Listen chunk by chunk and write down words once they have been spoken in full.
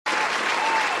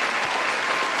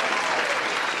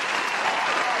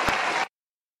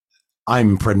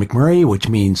I'm Fred McMurray, which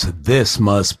means this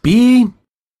must be...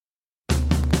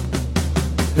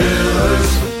 Pillars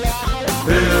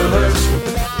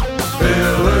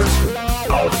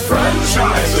of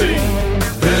Franchising.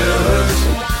 Pillars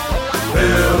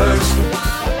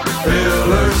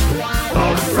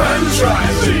of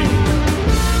Franchising.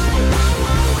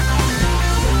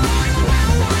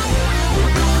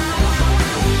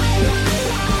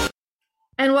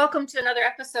 And welcome to another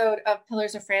episode of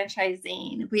Pillars of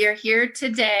Franchising. We are here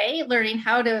today learning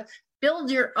how to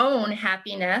build your own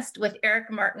Happinest with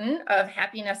Eric Martin of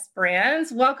Happinest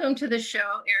Brands. Welcome to the show,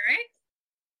 Eric.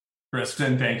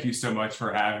 Kristin, thank you so much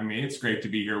for having me. It's great to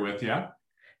be here with you.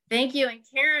 Thank you. And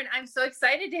Karen, I'm so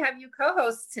excited to have you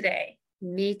co-host today.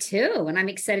 Me too. And I'm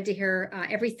excited to hear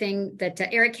everything that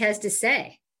Eric has to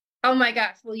say. Oh my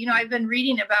gosh. Well, I've been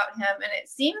reading about him, and it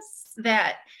seems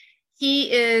that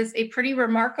he is a pretty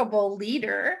remarkable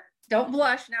leader. Don't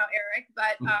blush now, Eric,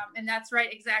 but and that's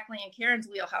right, exactly in Karen's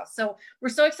wheelhouse. So we're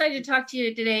so excited to talk to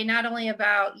you today, not only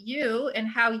about you and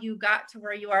how you got to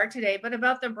where you are today, but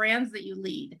about the brands that you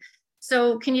lead.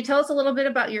 So can you tell us a little bit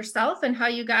about yourself and how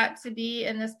you got to be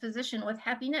in this position with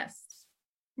Happinest?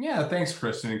 Yeah, thanks,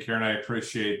 Kristin and Karen. I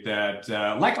appreciate that.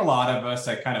 Like a lot of us,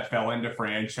 I kind of fell into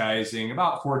franchising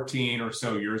about 14 or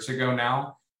so years ago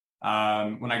now.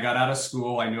 When I got out of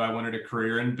school, I knew I wanted a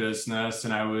career in business,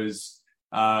 and I was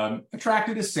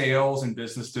attracted to sales and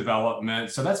business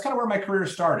development. So that's kind of where my career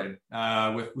started.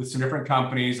 With some different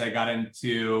companies, I got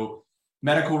into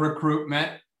medical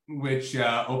recruitment, which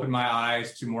opened my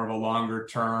eyes to more of a longer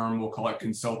term, we'll call it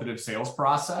consultative sales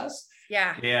process.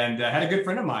 Yeah. And I had a good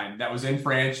friend of mine that was in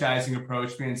franchising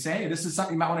approach me and say, hey, this is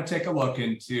something you might want to take a look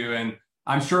into. And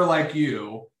I'm sure like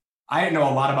you, I didn't know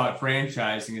a lot about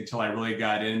franchising until I really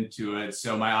got into it.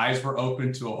 So my eyes were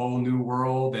open to a whole new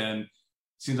world, and it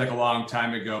seems like a long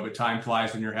time ago, but time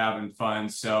flies when you're having fun.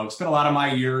 So spent a lot of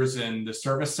my years in the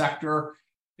service sector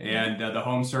and the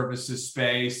home services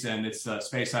space, and it's a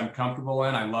space I'm comfortable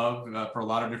in. I love for a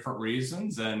lot of different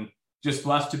reasons, and just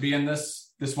blessed to be in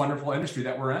this wonderful industry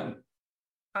that we're in.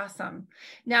 Awesome.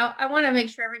 Now, I want to make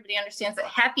sure everybody understands that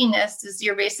Happinest is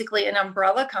you're basically an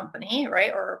umbrella company,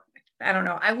 right? Or I don't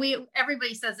know.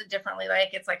 Everybody says it differently.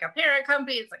 Like it's like a parent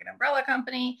company, it's like an umbrella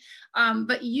company.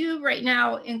 But you right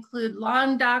now include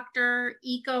Lawn Doctor,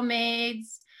 Eco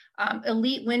Maids,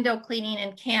 Elite Window Cleaning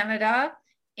in Canada,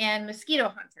 and Mosquito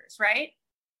Hunters, right?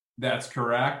 That's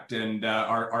correct. And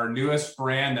our newest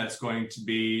brand that's going to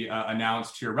be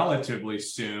announced here relatively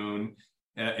soon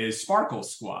is Sparkle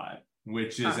Squad,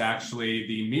 which is actually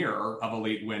the mirror of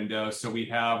Elite Window. So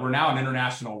we're now an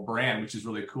international brand, which is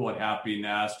really cool at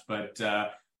Happinest, but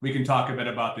we can talk a bit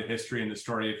about the history and the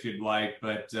story if you'd like.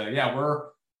 But yeah,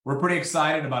 we're pretty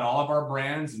excited about all of our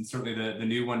brands, and certainly the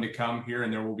new one to come here,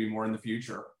 and there will be more in the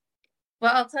future.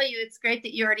 Well, I'll tell you, it's great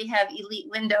that you already have Elite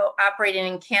Window operating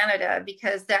in Canada,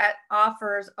 because that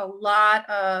offers a lot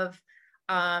of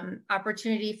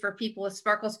opportunity for people with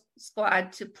Sparkle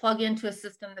Squad to plug into a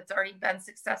system that's already been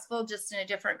successful, just in a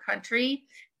different country.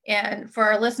 And for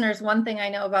our listeners, one thing I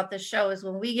know about this show is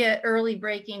when we get early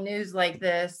breaking news like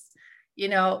this,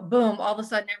 boom, all of a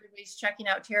sudden everybody's checking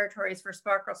out territories for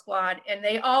Sparkle Squad, and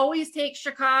they always take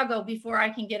Chicago before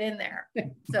I can get in there.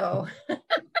 So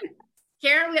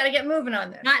Karen, we got to get moving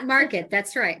on this. Not market.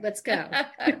 That's right. Let's go.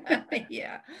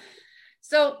 Yeah.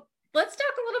 So let's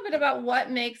talk a little bit about what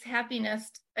makes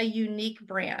Happinest a unique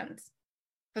brand,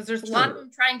 because there's a lot of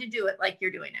them trying to do it like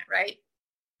you're doing it, right?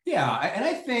 Yeah, and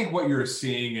I think what you're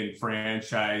seeing in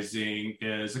franchising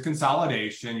is a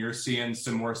consolidation. You're seeing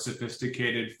some more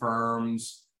sophisticated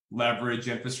firms leverage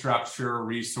infrastructure,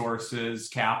 resources,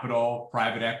 capital,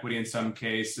 private equity in some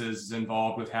cases is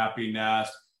involved with Happinest,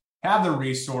 have the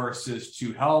resources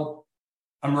to help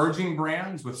emerging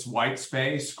brands with white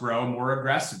space grow more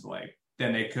aggressively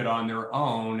than they could on their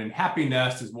own. And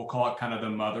Happinest is, we'll call it kind of the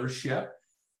mothership.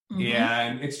 Mm-hmm.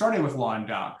 And it started with Lawn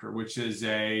Doctor, which is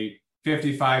a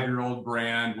 55-year-old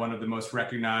brand, one of the most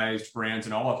recognized brands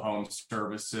in all of home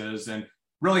services, and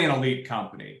really an elite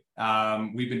company.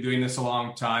 We've been doing this a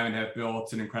long time and have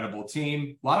built an incredible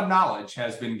team. A lot of knowledge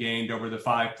has been gained over the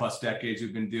 5+ decades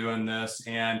we've been doing this.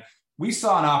 And we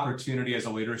saw an opportunity as a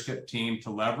leadership team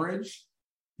to leverage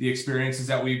the experiences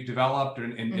that we've developed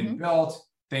and built,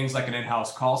 things like an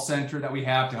in-house call center that we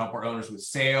have to help our owners with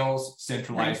sales,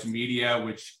 centralized media,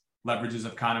 which leverages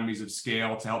economies of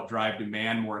scale to help drive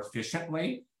demand more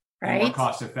efficiently and more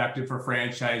cost effective for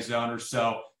franchise owners.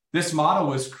 So this model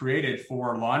was created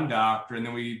for Lawn Doctor, and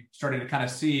then we started to kind of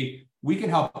see we can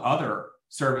help other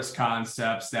service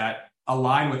concepts that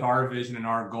align with our vision and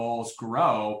our goals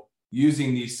grow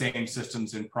using these same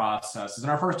systems and processes.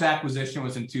 And our first acquisition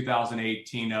was in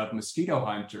 2018 of Mosquito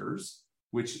Hunters,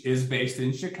 which is based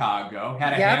in Chicago,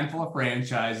 had a handful of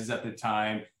franchises at the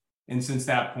time. And since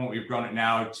that point, we've grown it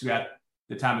now to, at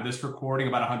the time of this recording,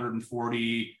 about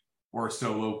 140 or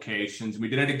so locations. We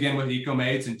did it again with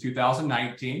EcoMaids in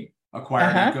 2019,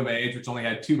 acquired EcoMaids, which only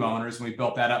had 2 owners. And we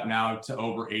built that up now to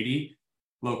over 80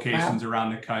 locations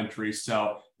around the country.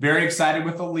 So very excited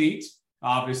with Elite.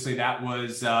 Obviously, that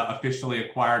was officially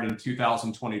acquired in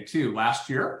 2022, last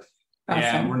year. Awesome.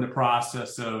 And we're in the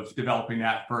process of developing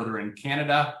that further in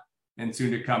Canada and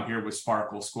soon to come here with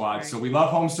Sparkle Squad. Right. So we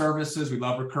love home services. We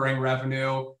love recurring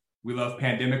revenue. We love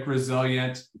pandemic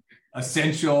resilient,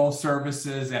 essential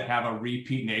services that have a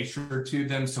repeat nature to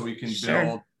them so we can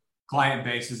build client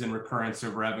bases and recurrence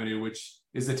of revenue, which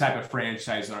is the type of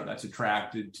franchise owner that's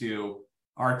attracted to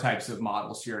our types of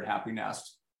models here at Happinest.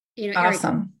 You know,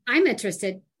 awesome. Eric, I'm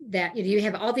interested that you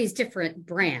have all these different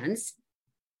brands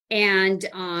and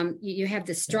you have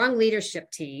this strong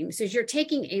leadership team. So as you're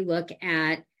taking a look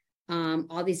at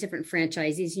all these different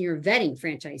franchisees and you're vetting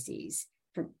franchisees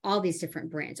from all these different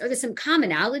brands, are there some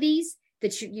commonalities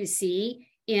that you see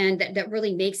and that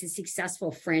really makes a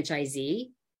successful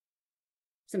franchisee?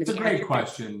 It's a great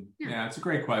question. Yeah, it's a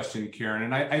great question, Karen.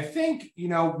 And I think, you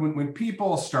know, when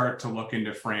people start to look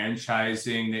into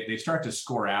franchising, they start to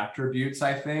score attributes,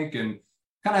 I think, and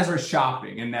kind of as they're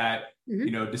shopping in that,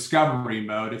 you know, discovery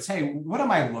mode, it's, hey, what am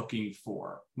I looking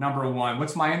for? Number one,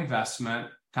 what's my investment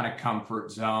kind of comfort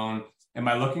zone? Am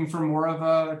I looking for more of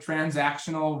a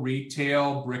transactional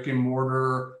retail brick and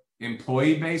mortar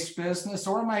employee-based business,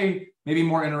 or am I maybe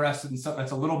more interested in something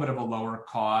that's a little bit of a lower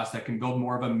cost that can build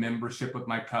more of a membership with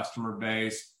my customer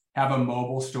base, have a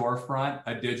mobile storefront,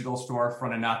 a digital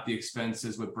storefront, and not the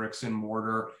expenses with bricks and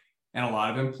mortar and a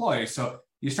lot of employees? So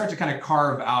you start to kind of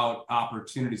carve out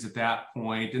opportunities at that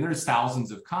point, and there's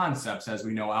thousands of concepts, as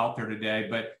we know, out there today,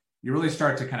 but you really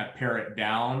start to kind of pare it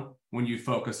down when you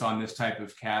focus on this type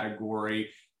of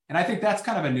category. And I think that's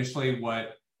kind of initially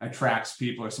what attracts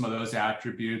people, or some of those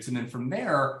attributes. And then from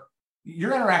there,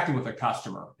 you're interacting with a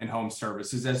customer in home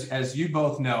services. As you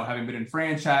both know, having been in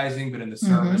franchising, but in the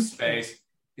service space,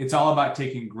 it's all about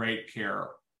taking great care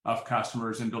of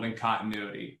customers and building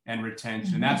continuity and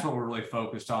retention. And that's what we're really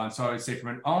focused on. So I would say from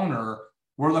an owner,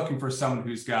 we're looking for someone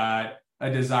who's got a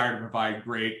desire to provide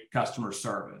great customer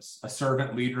service, a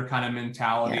servant leader kind of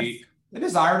mentality, the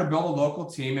desire to build a local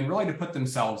team and really to put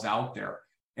themselves out there.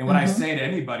 And what I say to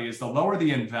anybody is the lower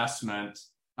the investment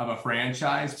of a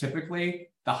franchise, typically,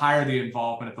 the higher the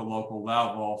involvement at the local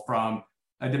level from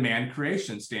a demand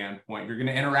creation standpoint. You're going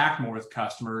to interact more with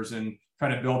customers and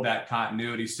try to build that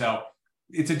continuity. So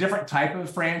it's a different type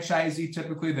of franchisee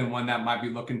typically than one that might be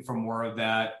looking for more of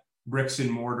that bricks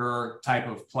and mortar type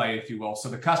of play, if you will. So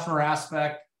the customer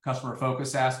aspect, customer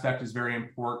focus aspect is very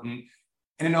important.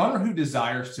 And an owner who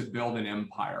desires to build an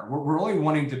empire, we're really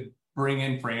wanting to bring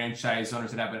in franchise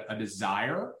owners that have a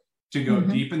desire to go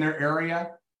deep in their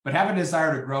area, but have a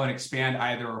desire to grow and expand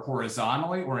either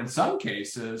horizontally or in some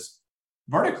cases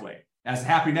vertically. As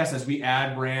Happinest, as we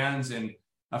add brands and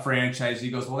a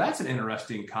franchisee goes, well, that's an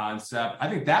interesting concept. I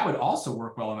think that would also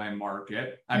work well in my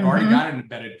market. I've already got an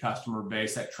embedded customer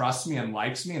base that trusts me and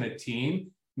likes me and a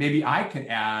team. Maybe I can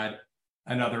add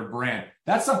another brand.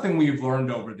 That's something we've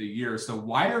learned over the years. The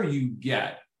wider you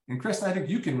get, and Kristin, I think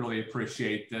you can really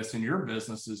appreciate this in your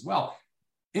business as well,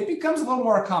 it becomes a little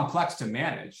more complex to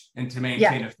manage and to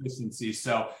maintain efficiency.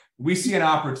 So we see an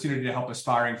opportunity to help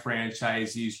aspiring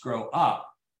franchisees grow up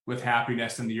with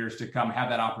Happinest in the years to come, have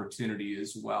that opportunity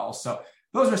as well. So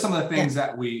those are some of the things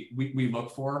that we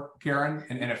look for, Karen,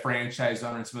 and a franchise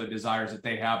owner, and some of the desires that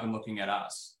they have in looking at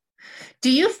us.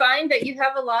 Do you find that you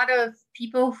have a lot of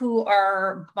people who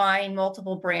are buying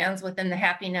multiple brands within the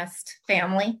Happinest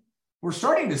family? We're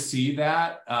starting to see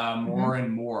that more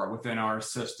and more within our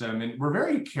system, and we're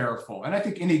very careful. And I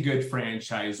think any good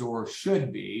franchisor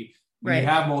should be. When you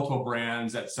have multiple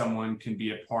brands that someone can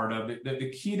be a part of, the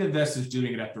key to this is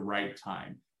doing it at the right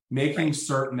time, making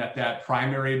certain that that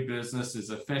primary business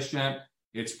is efficient,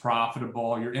 it's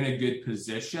profitable, you're in a good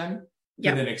position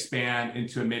to then expand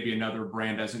into maybe another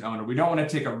brand as an owner. We don't want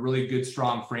to take a really good,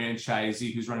 strong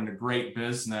franchisee who's running a great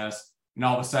business, and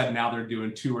all of a sudden now they're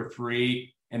doing 2 or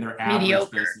 3 and their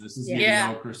average business is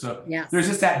mediocre. So there's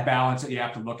just that balance that you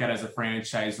have to look at as a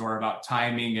franchisor about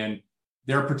timing and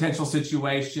their potential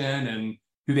situation and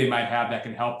who they might have that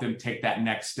can help them take that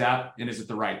next step. And is it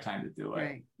the right time to do it?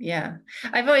 Right. Yeah.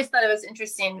 I've always thought it was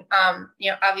interesting.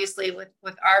 Obviously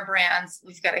with our brands,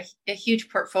 we've got a huge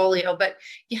portfolio, but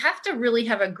you have to really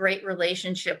have a great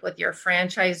relationship with your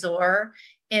franchisor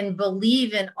and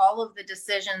believe in all of the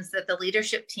decisions that the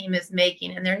leadership team is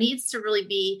making. And there needs to really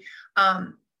be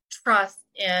trust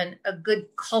and a good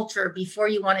culture before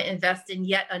you want to invest in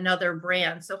yet another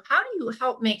brand. So how do you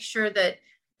help make sure that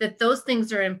those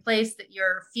things are in place, that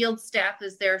your field staff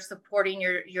is there supporting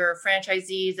your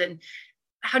franchisees, and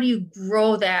how do you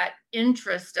grow that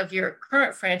interest of your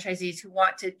current franchisees who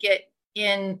want to get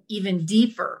in even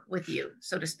deeper with you,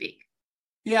 so to speak?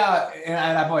 Yeah,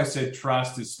 and I've always said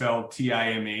trust is spelled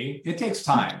TIME. It takes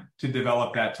time to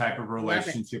develop that type of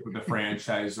relationship with the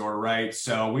franchisor, right?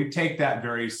 So we take that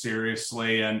very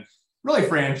seriously. And really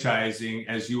franchising,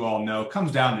 as you all know,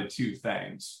 comes down to two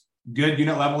things. Good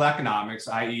unit level economics,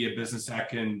 i.e. a business that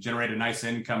can generate a nice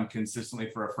income consistently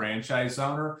for a franchise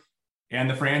owner, and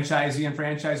the franchisee and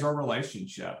franchisor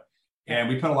relationship. And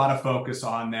we put a lot of focus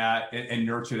on that and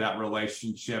nurture that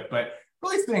relationship. But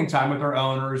really spending time with our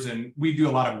owners, and we do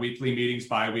a lot of weekly meetings,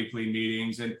 bi-weekly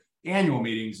meetings, and annual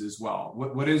meetings as well.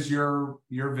 What is your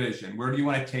vision? Where do you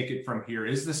want to take it from here?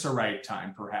 Is this the right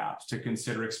time, perhaps, to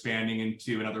consider expanding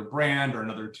into another brand or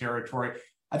another territory?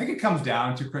 I think it comes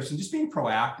down to, Kristin, just being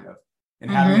proactive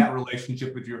and having that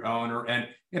relationship with your owner. And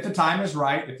if the time is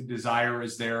right, if the desire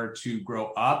is there to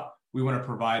grow up, we want to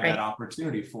provide that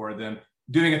opportunity for them,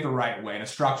 doing it the right way, in a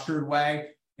structured way,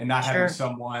 and not having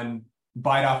someone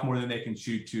bite off more than they can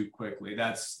chew too quickly.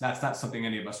 That's not something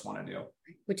any of us want to do.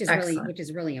 Which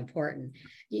is really important.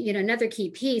 You know, another key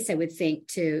piece I would think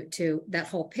to that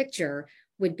whole picture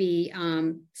would be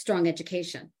strong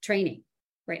education, training,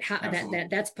 right? How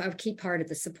that's a key part of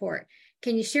the support.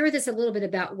 Can you share with us a little bit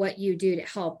about what you do to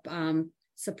help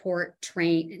support,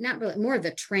 train, not really, more of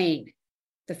the train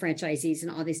the franchisees in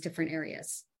all these different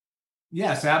areas?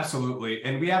 Yes, absolutely.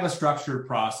 And we have a structured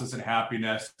process at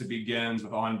Happinest that begins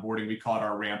with onboarding. We call it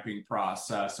our ramping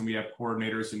process. And we have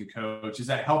coordinators and coaches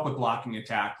that help with blocking and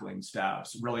tackling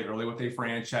steps really early with a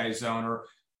franchise owner.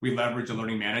 We leverage a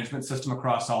learning management system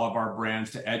across all of our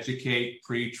brands to educate,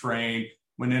 pre-train.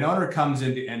 When an owner comes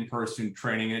into in-person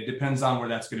training, it depends on where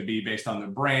that's going to be based on the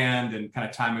brand and kind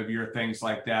of time of year, things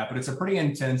like that. But it's a pretty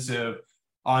intensive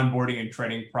onboarding and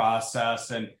training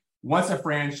process. And once a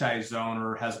franchise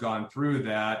owner has gone through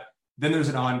that, then there's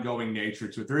an ongoing nature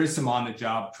to it. There is some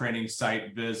on-the-job training,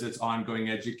 site visits,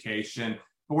 ongoing education.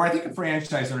 But where I think a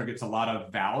franchise owner gets a lot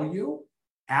of value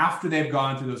after they've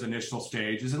gone through those initial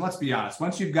stages, and let's be honest,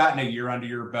 once you've gotten a year under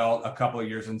your belt, a couple of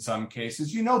years in some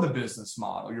cases, you know the business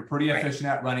model. You're pretty efficient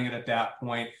at running it at that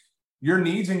point. Your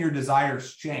needs and your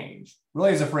desires change.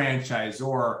 Really, as a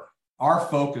franchisor, our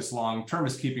focus long-term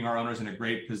is keeping our owners in a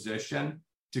great position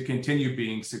to continue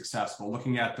being successful,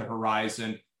 looking at the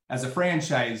horizon. As a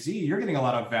franchisee, you're getting a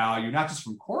lot of value, not just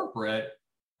from corporate,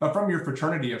 but from your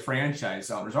fraternity of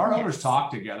franchise owners. Our owners talk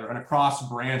together and across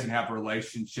brands and have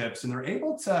relationships, and they're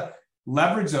able to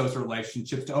leverage those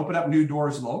relationships to open up new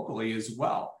doors locally as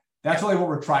well. That's really what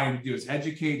we're trying to do, is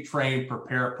educate, train,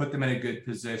 prepare, put them in a good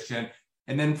position.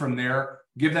 And then from there,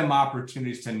 give them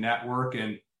opportunities to network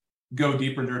and go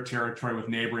deeper in their territory with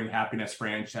neighboring Happinest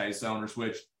franchise owners,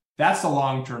 which that's the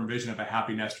long-term vision of a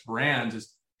Happinest Brands,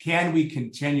 is can we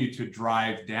continue to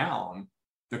drive down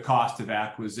the cost of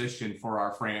acquisition for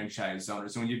our franchise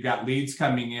owners? And when you've got leads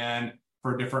coming in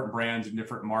for different brands in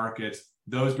different markets,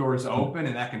 those doors open,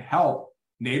 and that can help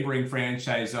neighboring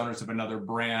franchise owners of another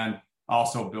brand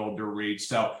also build their reach.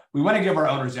 So we want to give our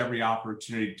owners every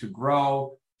opportunity to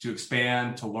grow, to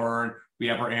expand, to learn. We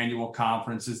have our annual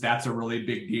conferences. That's a really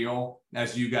big deal.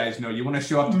 As you guys know, you want to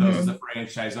show up to those as a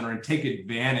franchise owner and take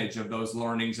advantage of those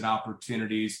learnings and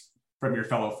opportunities from your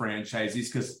fellow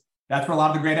franchisees, because that's where a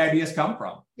lot of the great ideas come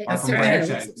from.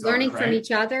 Learning from each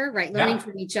other, right? Learning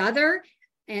from each other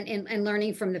and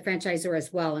learning from the franchisor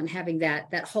as well, and having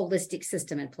that holistic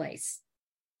system in place.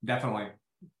 Definitely.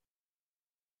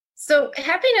 So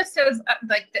Happinest has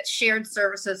like that shared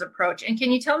services approach. And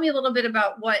can you tell me a little bit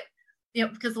about what,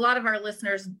 because a lot of our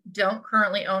listeners don't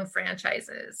currently own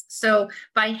franchises. So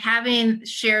by having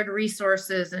shared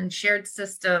resources and shared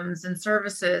systems and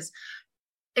services,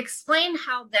 explain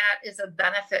how that is a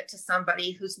benefit to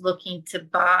somebody who's looking to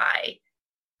buy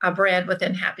a brand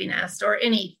within Happinest or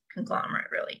any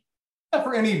conglomerate, really.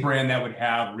 For any brand that would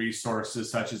have resources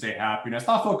such as a Happinest,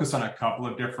 I'll focus on a couple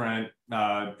of different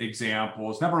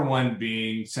examples. Number one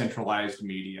being centralized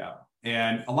media.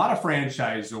 And a lot of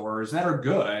franchisors that are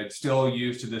good still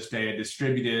use to this day a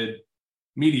distributed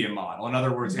media model. In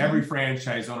other words, every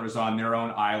franchise owner is on their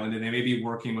own island, and they may be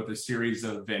working with a series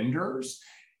of vendors.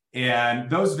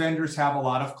 And those vendors have a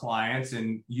lot of clients,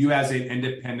 and you as an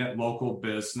independent local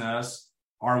business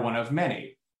are one of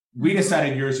many. We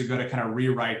decided years ago to kind of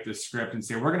rewrite the script and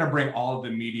say, we're going to bring all of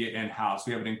the media in-house.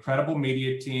 We have an incredible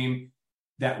media team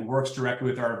that works directly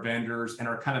with our vendors and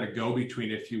are kind of the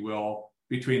go-between, if you will,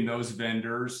 between those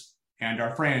vendors and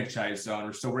our franchise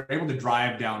owners. So we're able to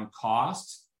drive down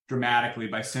costs dramatically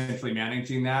by centrally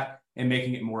managing that and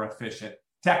making it more efficient.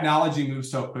 Technology moves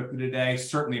so quickly today.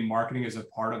 Certainly marketing is a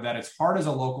part of that. It's hard as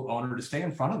a local owner to stay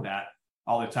in front of that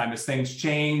all the time as things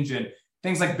change, and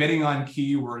things like bidding on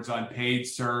keywords on paid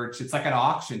search. It's like an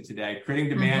auction today, creating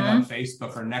demand on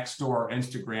Facebook or Nextdoor or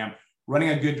Instagram, running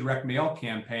a good direct mail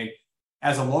campaign.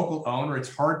 As a local owner,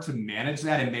 it's hard to manage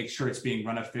that and make sure it's being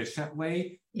run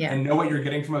efficiently and know what you're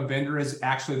getting from a vendor is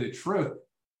actually the truth.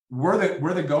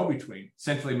 We're the go-between,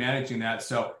 centrally managing that.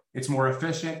 So it's more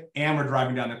efficient and we're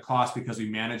driving down the cost because we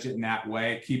manage it in that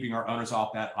way, keeping our owners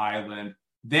off that island.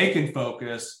 They can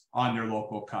focus on their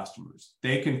local customers.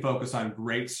 They can focus on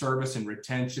great service and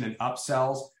retention and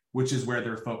upsells, which is where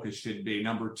their focus should be.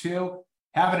 Number two,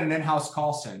 having an in-house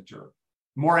call center,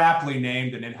 more aptly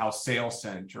named an in-house sales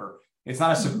center. It's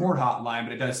not a support hotline,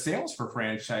 but it does sales for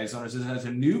franchise owners. As a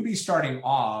newbie starting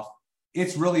off,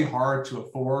 it's really hard to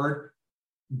afford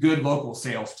good local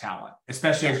sales talent,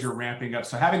 especially as you're ramping up.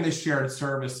 So having this shared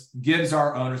service gives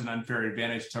our owners an unfair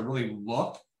advantage to really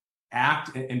look,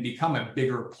 act, and become a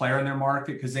bigger player in their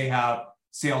market because they have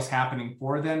sales happening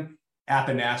for them at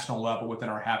the national level within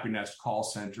our Happinest call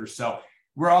center. So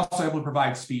we're also able to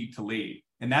provide speed to lead.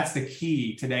 And that's the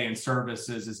key today in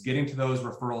services, is getting to those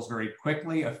referrals very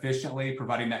quickly, efficiently,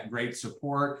 providing that great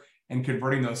support and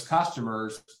converting those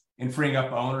customers and freeing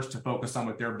up owners to focus on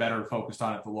what they're better focused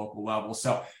on at the local level.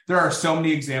 So there are so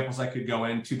many examples I could go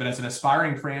into, but as an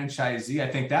aspiring franchisee,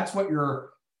 I think that's what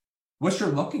you're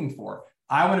looking for.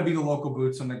 I want to be the local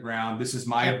boots on the ground. This is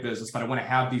my business, but I want to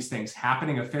have these things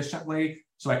happening efficiently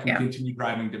so I can continue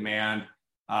driving demand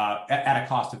at a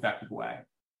cost-effective way.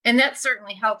 And that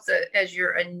certainly helps as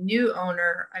you're a new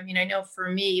owner. I mean, I know for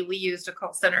me, we used a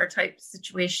call center type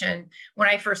situation when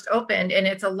I first opened, and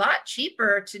it's a lot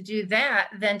cheaper to do that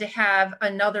than to have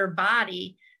another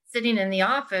body sitting in the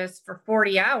office for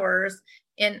 40 hours.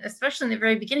 And especially in the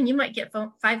very beginning, you might get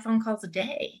 5 phone calls a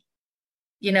day.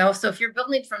 You know, so if you're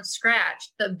building from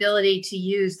scratch, the ability to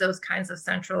use those kinds of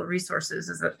central resources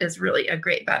is really a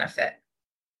great benefit.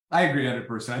 I agree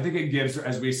 100%. I think it gives,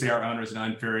 as we say, our owners an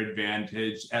unfair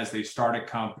advantage as they start a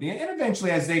company and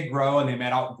eventually as they grow, and they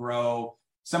might outgrow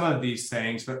some of these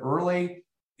things. But early,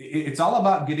 it's all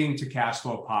about getting to cash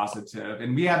flow positive.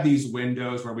 And we have these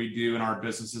windows where we do in our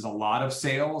businesses a lot of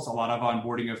sales, a lot of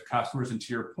onboarding of customers. And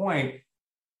to your point,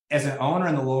 as an owner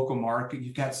in the local market,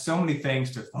 you've got so many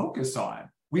things to focus on.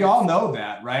 We all know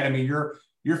that, right? I mean, you're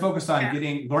focused on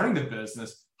learning the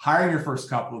business, hiring your first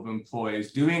couple of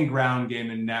employees, doing ground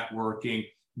game and networking,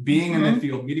 being in the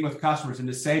field, meeting with customers, and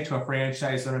to say to a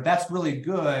franchise owner, that's really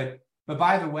good. But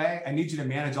by the way, I need you to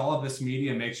manage all of this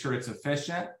media and make sure it's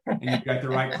efficient and you've got the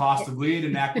right cost of lead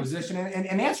and acquisition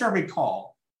and answer every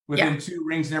call within 2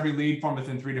 rings in every lead form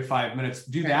within 3 to 5 minutes.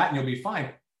 Do that and you'll be fine.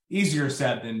 Easier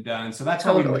said than done. So that's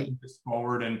how we move this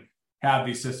forward and have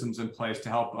these systems in place to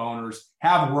help owners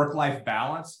have work-life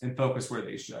balance and focus where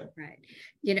they should. Right.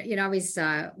 You know, always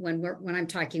when I'm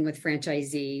talking with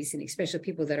franchisees, and especially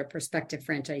people that are prospective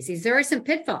franchisees, there are some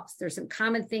pitfalls. There's some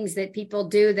common things that people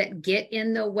do that get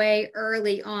in the way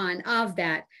early on of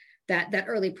that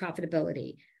early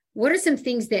profitability. What are some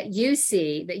things that you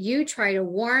see that you try to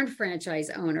warn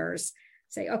franchise owners?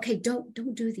 Say, okay, don't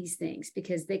do these things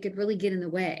because they could really get in the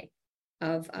way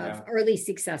of early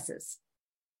successes.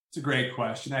 It's a great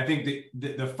question. I think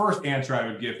the first answer I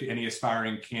would give to any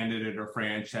aspiring candidate or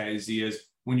franchisee is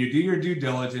when you do your due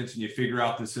diligence and you figure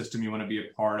out the system you want to be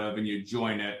a part of and you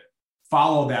join it,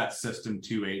 follow that system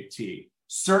to a T.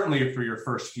 Certainly for your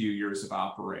first few years of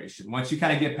operation. Once you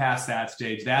kind of get past that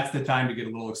stage, that's the time to get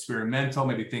a little experimental,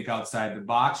 maybe think outside the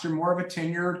box. You're more of a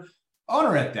tenured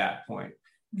owner at that point.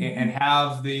 And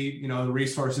have the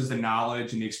resources, the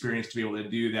knowledge, and the experience to be able to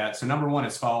do that. So number one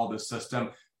is follow the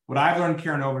system. What I've learned,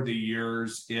 Karen, over the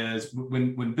years is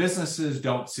when businesses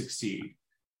don't succeed,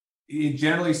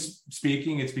 generally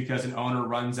speaking, it's because an owner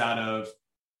runs out of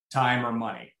time or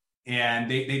money.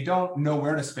 And they don't know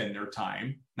where to spend their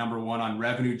time, number one, on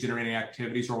revenue generating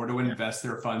activities or where to invest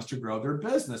their funds to grow their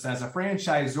business. As a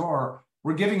franchisor,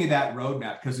 we're giving you that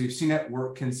roadmap because we've seen it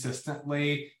work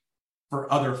consistently for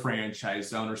other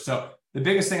franchise owners. So the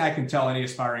biggest thing I can tell any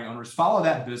aspiring owners, follow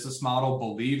that business model,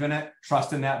 believe in it,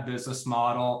 trust in that business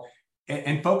model,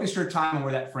 and focus your time on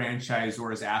where that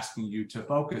franchisor is asking you to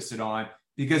focus it on,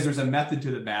 because there's a method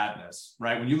to the madness,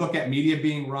 right? When you look at media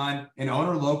being run, an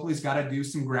owner locally has got to do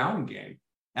some ground game.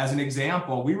 As an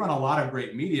example, we run a lot of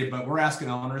great media, but we're asking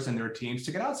owners and their teams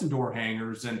to get out some door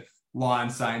hangers and lawn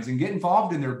signs and get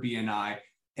involved in their B&I.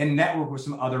 and network with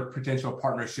some other potential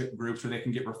partnership groups where they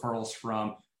can get referrals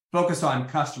from. Focus on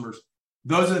customers.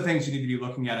 Those are the things you need to be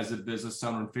looking at as a business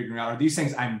owner and figuring out, are these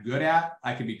things I'm good at,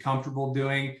 I can be comfortable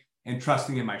doing, and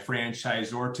trusting in my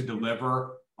franchisor to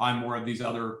deliver on more of these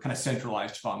other kind of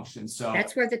centralized functions. So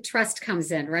that's where the trust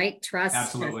comes in, right? Trust,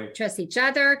 absolutely. Trust each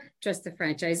other, trust the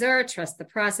franchisor, trust the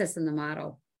process and the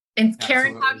model. And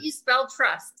Karen, how do you spell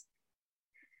trust?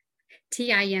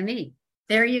 T-I-M-E.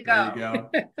 There you go. There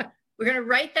you go. We're going to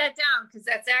write that down because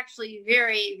that's actually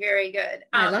very, very good.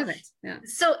 I love it. Yeah.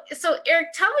 So Eric,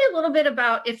 tell me a little bit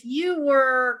about, if you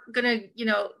were going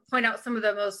to, point out some of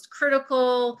the most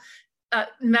critical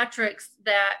metrics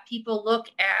that people look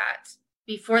at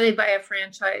before they buy a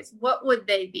franchise, what would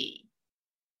they be?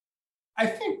 I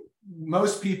think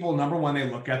most people, number one, they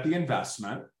look at the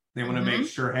investment. They want to make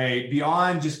sure, hey,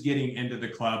 beyond just getting into the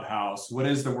clubhouse, what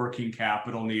is the working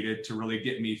capital needed to really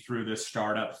get me through this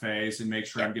startup phase and make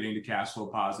sure I'm getting to cash flow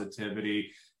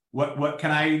positivity? What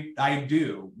can I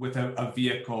do with a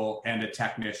vehicle and a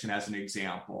technician, as an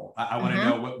example? I want to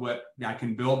know what I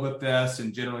can build with this,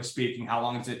 and generally speaking, how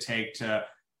long does it take to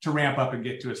ramp up and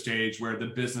get to a stage where the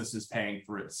business is paying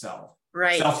for itself?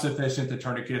 Right. Self-sufficient, the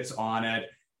tourniquets on it.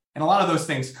 And a lot of those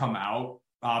things come out,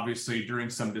 obviously, during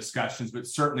some discussions, but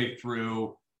certainly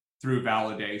through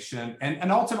validation. And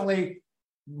ultimately,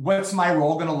 what's my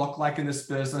role going to look like in this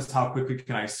business? How quickly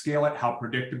can I scale it? How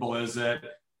predictable is it?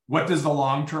 What does the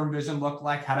long-term vision look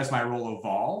like? How does my role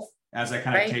evolve as I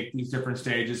kind of take these different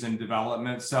stages in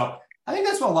development? So I think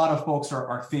that's what a lot of folks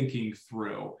are thinking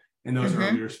through in those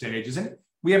earlier stages. And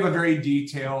we have a very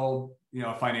detailed,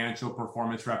 financial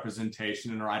performance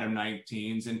representation in our item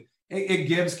 19s. And it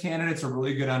gives candidates a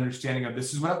really good understanding of,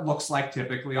 this is what it looks like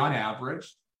typically on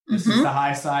average. This is the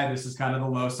high side. This is kind of the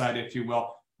low side, if you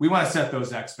will. We want to set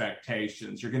those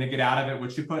expectations. You're going to get out of it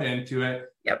what you put into it.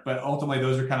 Yep. But ultimately,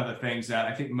 those are kind of the things that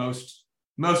I think most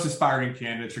aspiring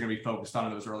candidates are going to be focused on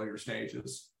in those earlier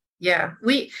stages. Yeah,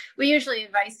 we usually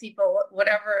advise people,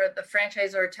 whatever the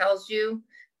franchisor tells you,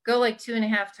 go like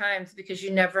 2.5 times, because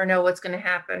you never know what's going to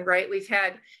happen, right? We've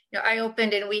had, I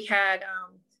opened and we had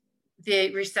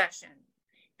the recession,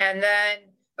 and then,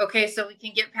 okay, so we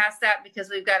can get past that because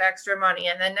we've got extra money.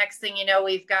 And then next thing you know,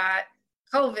 we've got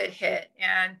COVID hit,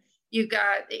 and you've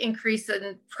got the increase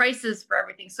in prices for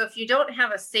everything. So if you don't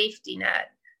have a safety net,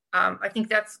 I think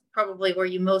that's probably where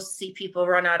you most see people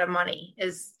run out of money,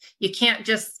 is you can't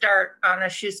just start on a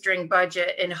shoestring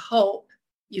budget and hope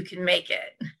you can make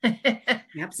it.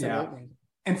 Absolutely. Yeah.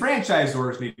 And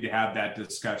franchisors need to have that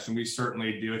discussion. We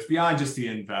certainly do. It's beyond just the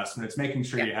investment. It's making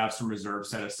sure you have some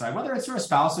reserves set aside, whether it's your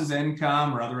spouse's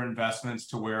income or other investments,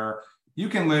 to where you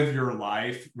can live your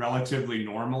life relatively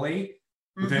normally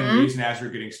within reason as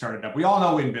you're getting started up. We all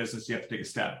know in business, you have to take a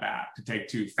step back to take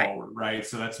two forward, right?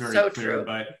 So that's very clear. True.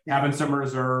 But having some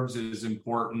reserves is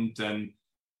important, and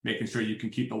making sure you can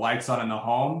keep the lights on in the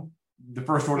home. The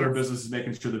first order of business is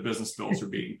making sure the business bills are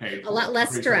being paid. A lot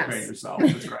less stress. Yourself.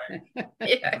 That's right.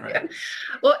 Yeah.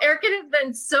 Well, Eric, it has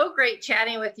been so great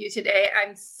chatting with you today.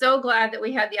 I'm so glad that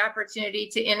we had the opportunity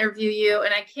to interview you,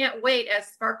 and I can't wait, as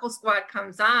Sparkle Squad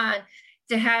comes on,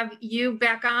 to have you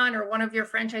back on, or one of your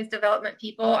franchise development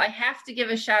people. I have to give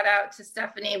a shout out to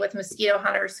Stephanie with Mosquito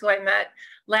Hunters, who I met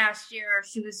last year.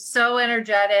 She was so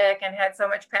energetic and had so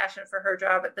much passion for her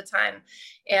job at the time.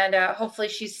 And hopefully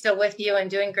she's still with you and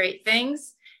doing great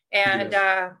things. And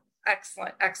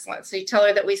excellent. So you tell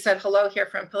her that we said hello here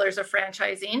from Pillars of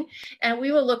Franchising, and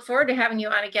we will look forward to having you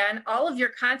on again. All of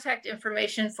your contact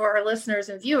information for our listeners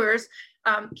and viewers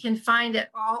can find it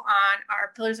all on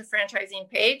our Pillars of Franchising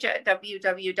page at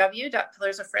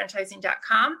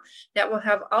www.pillarsoffranchising.com. That will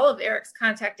have all of Eric's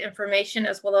contact information,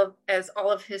 as well as all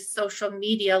of his social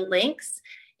media links.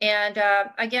 And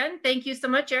again, thank you so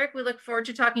much, Eric. We look forward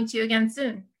to talking to you again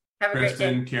soon. Have a great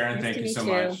day. Karen, thank you so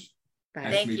much. Bye.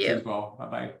 Nice to meet you as well.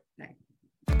 Bye-bye.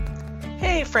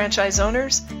 Hey, franchise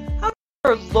owners. How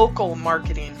about local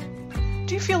marketing?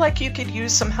 Do you feel like you could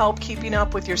use some help keeping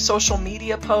up with your social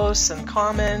media posts and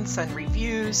comments and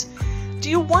reviews? Do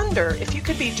you wonder if you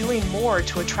could be doing more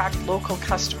to attract local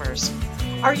customers?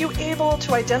 Are you able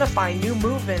to identify new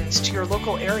move-ins to your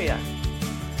local area?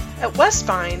 At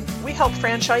Westvine, we help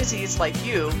franchisees like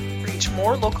you reach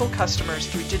more local customers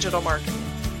through digital marketing.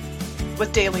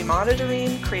 With daily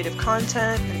monitoring, creative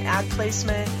content, and ad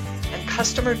placement, and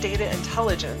customer data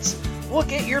intelligence, we'll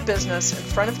get your business in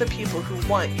front of the people who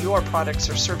want your products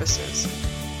or services.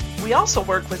 We also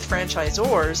work with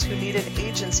franchisors who need an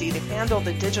agency to handle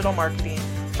the digital marketing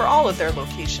for all of their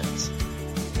locations.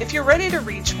 If you're ready to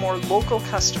reach more local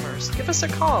customers, give us a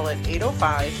call at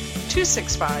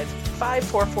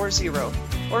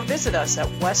 805-265-5440 or visit us at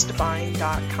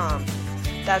westvine.com.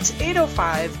 That's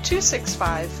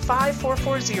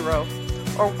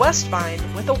 805-265-5440 or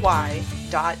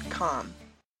westvine.com.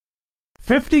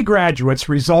 50 graduates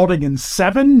resulting in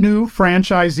 7 new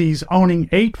franchisees owning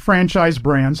 8 franchise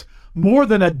brands, more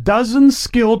than a dozen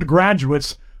skilled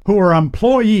graduates who are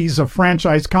employees of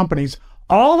franchise companies,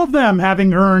 all of them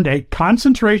having earned a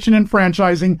concentration in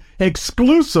franchising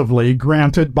exclusively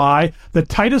granted by the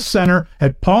Titus Center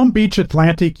at Palm Beach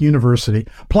Atlantic University,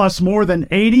 plus more than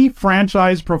 80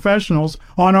 franchise professionals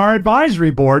on our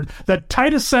advisory board. The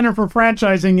Titus Center for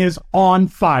Franchising is on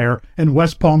fire in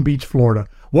West Palm Beach, Florida.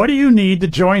 What do you need to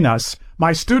join us?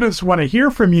 My students want to hear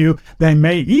from you. They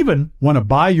may even want to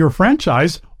buy your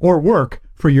franchise or work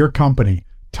for your company.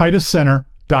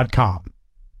 TitusCenter.com.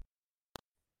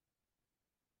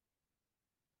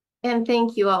 And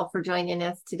thank you all for joining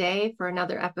us today for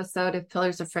another episode of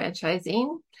Pillars of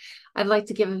Franchising. I'd like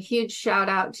to give a huge shout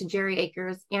out to Jerry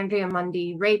Akers, Andrea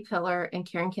Mundy, Ray Pillar, and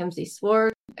Karen Kimsey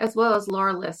Sword, as well as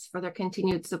Laura Liss for their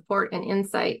continued support and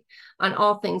insight on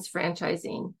all things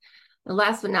franchising. And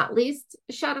last but not least,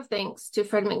 a shout of thanks to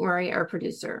Fred McMurray, our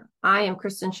producer. I am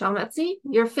Kristin Selmeczy,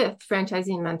 your 5th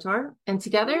franchising mentor, and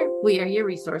together we are your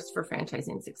resource for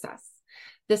franchising success.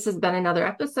 This has been another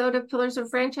episode of Pillars of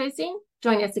Franchising.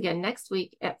 Join us again next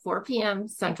week at 4 p.m.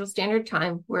 Central Standard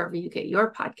Time, wherever you get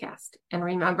your podcast. And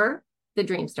remember, the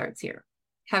dream starts here.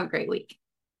 Have a great week.